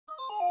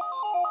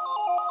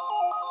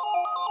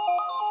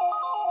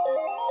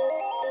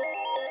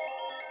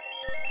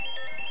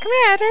Come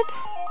here, Eddard.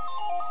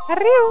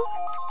 Arriu.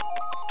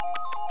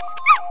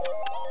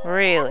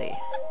 Really?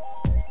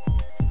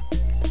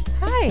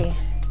 Hi.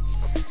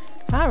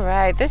 All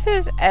right, this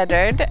is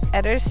Eddard.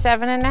 Eddard's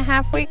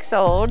 7.5 weeks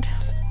old.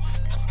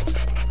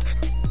 Okay,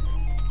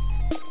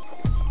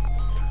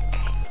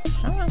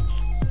 come on.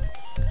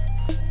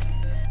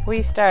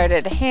 We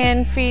started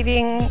hand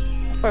feeding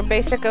for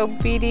basic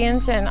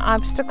obedience and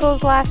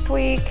obstacles last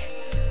week.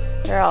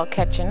 They're all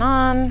catching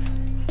on.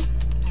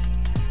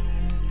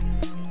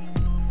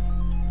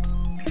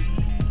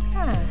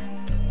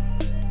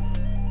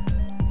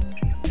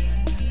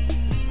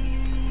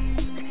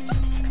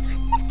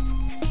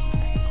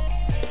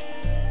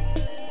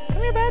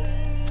 Come here, bud.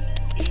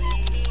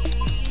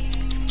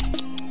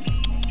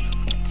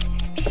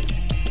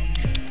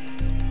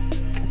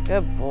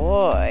 Good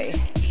boy.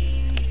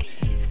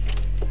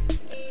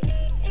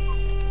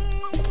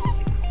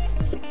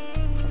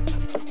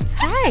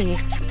 Hi.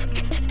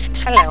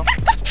 Hello.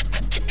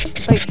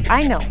 Wait,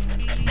 I know.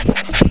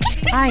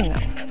 I know.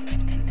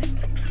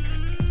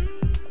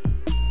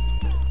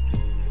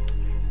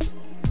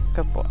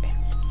 Good boy.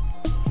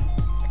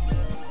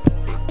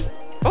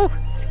 Oh,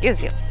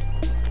 excuse you.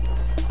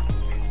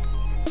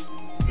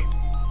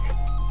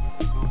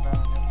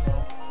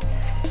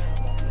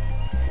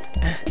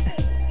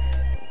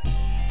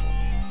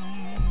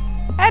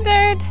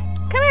 Eddard,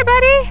 come here,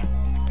 buddy.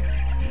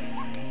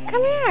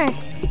 Come here.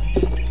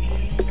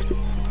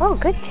 Oh,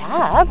 good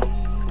job.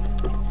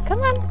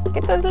 Come on,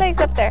 get those legs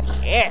up there.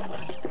 Yeah.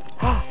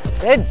 Oh,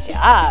 good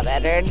job,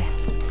 Eddard.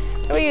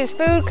 So we use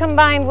food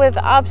combined with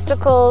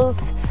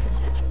obstacles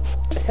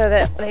so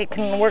that they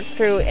can work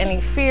through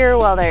any fear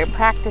while they're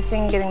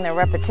practicing getting their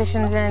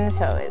repetitions in.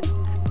 So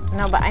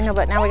I know,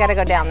 but now we gotta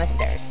go down the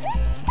stairs.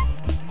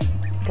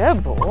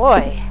 Good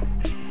boy.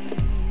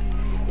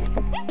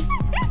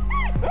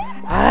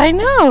 I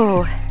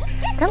know.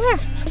 Come here.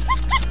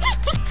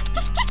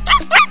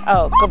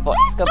 Oh, good boy,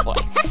 good boy.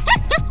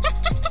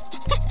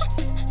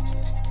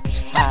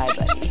 Hi,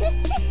 buddy.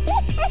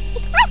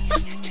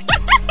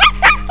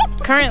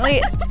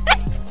 Currently,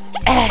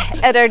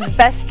 Eddard's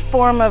best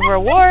form of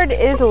reward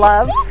is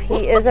love.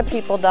 He is a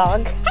people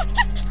dog.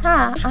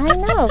 Huh, I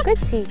know. Good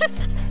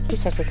seats. You're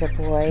such a good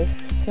boy.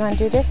 Do you want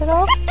to do this at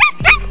all?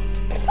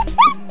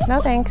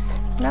 No thanks.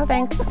 No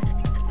thanks.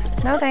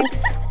 No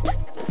thanks.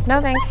 No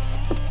thanks.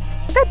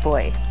 Good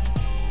boy.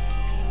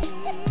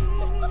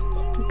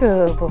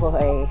 Good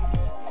boy.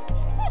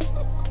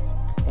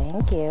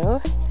 Thank you.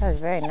 That was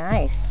very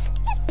nice.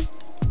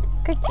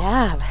 Good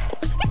job.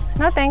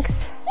 No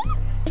thanks.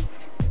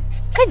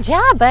 Good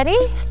job, buddy.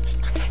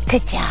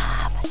 Good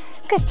job.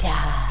 Good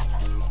job.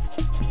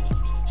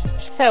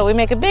 So we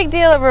make a big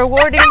deal of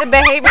rewarding the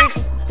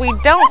behaviors we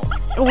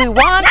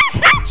want.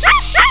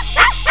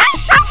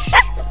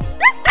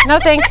 No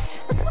thanks.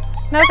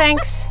 No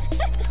thanks.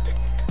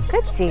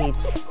 Good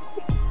seeds.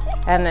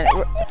 And then,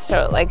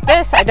 so like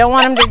this, I don't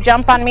want him to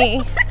jump on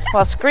me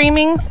while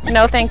screaming.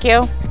 No, thank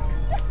you.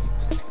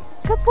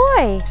 Good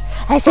boy.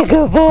 That's a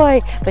good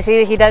boy. But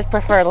see, he does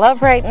prefer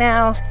love right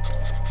now.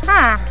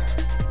 Huh.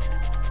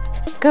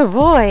 Good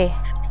boy.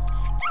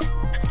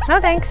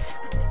 No, thanks.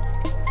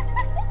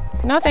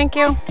 No, thank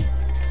you.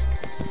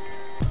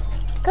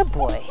 Good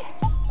boy.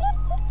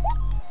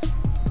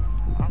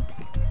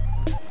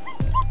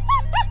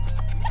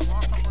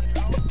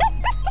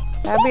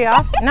 That'd be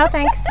awesome. No,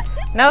 thanks.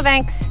 No,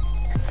 thanks.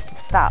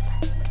 Stop.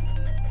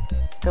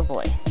 Good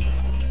boy.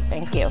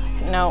 Thank you.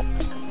 No.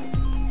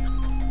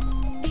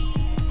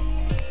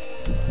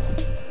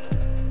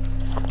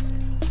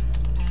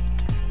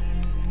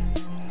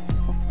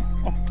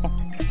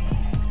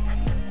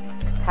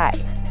 Hi.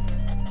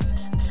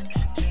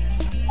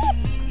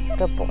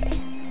 Good boy.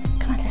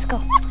 Come on, let's go.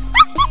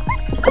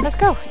 Let's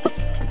go.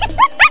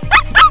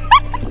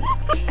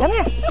 Come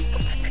here.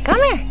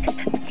 Come here.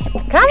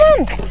 Come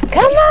on.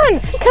 Come on.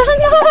 Come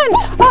on.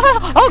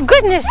 Oh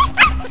goodness.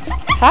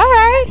 All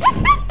right.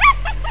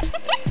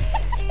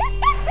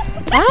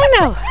 I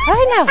know.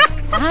 I know.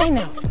 I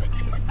know.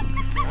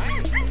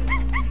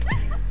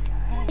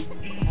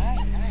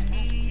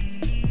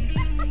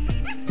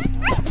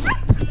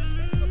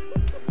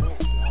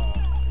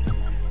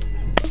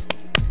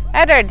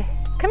 Eddard,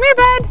 come here,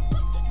 bud.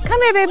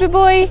 Come here, baby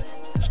boy.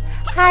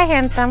 Hi,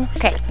 handsome.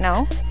 Okay,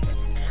 no.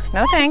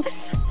 No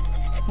thanks.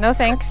 No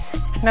thanks.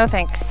 No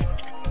thanks.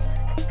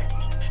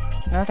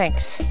 No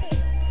thanks.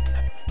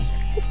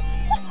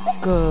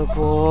 Good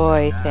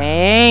boy.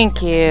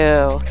 Thank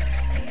you.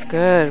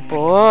 Good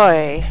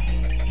boy.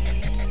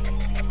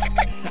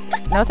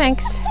 No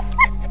thanks.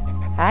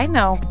 I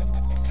know.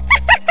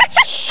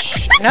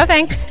 Shh. No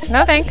thanks.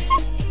 No thanks.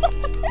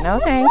 No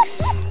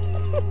thanks.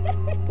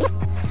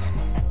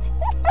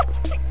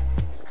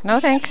 No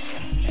thanks.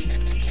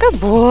 Good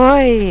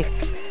boy.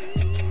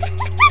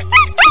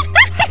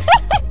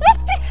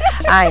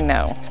 I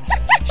know.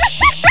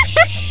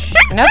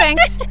 No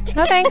thanks.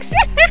 No thanks.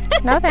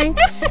 No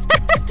thanks.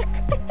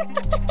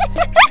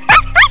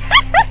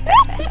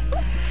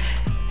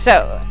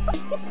 So,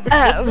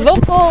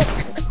 vocal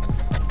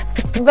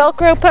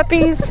Velcro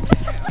puppies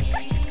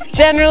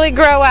generally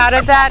grow out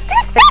of that.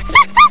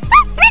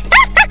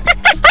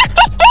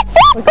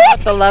 We call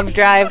it the love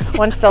drive.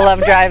 Once the love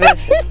drive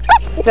is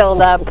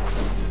filled up.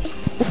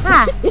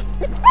 Ah.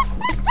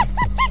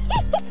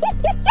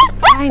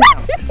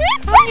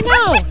 I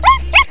know.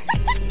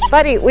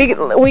 Buddy,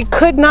 we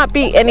could not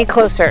be any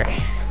closer.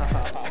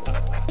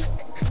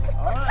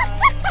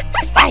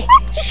 Bye.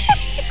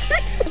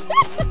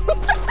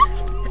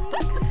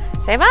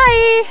 Say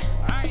bye.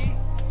 Bye.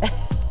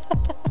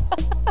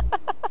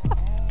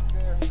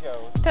 There he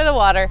goes. To the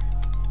water.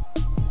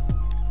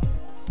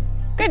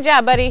 Good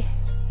job, buddy.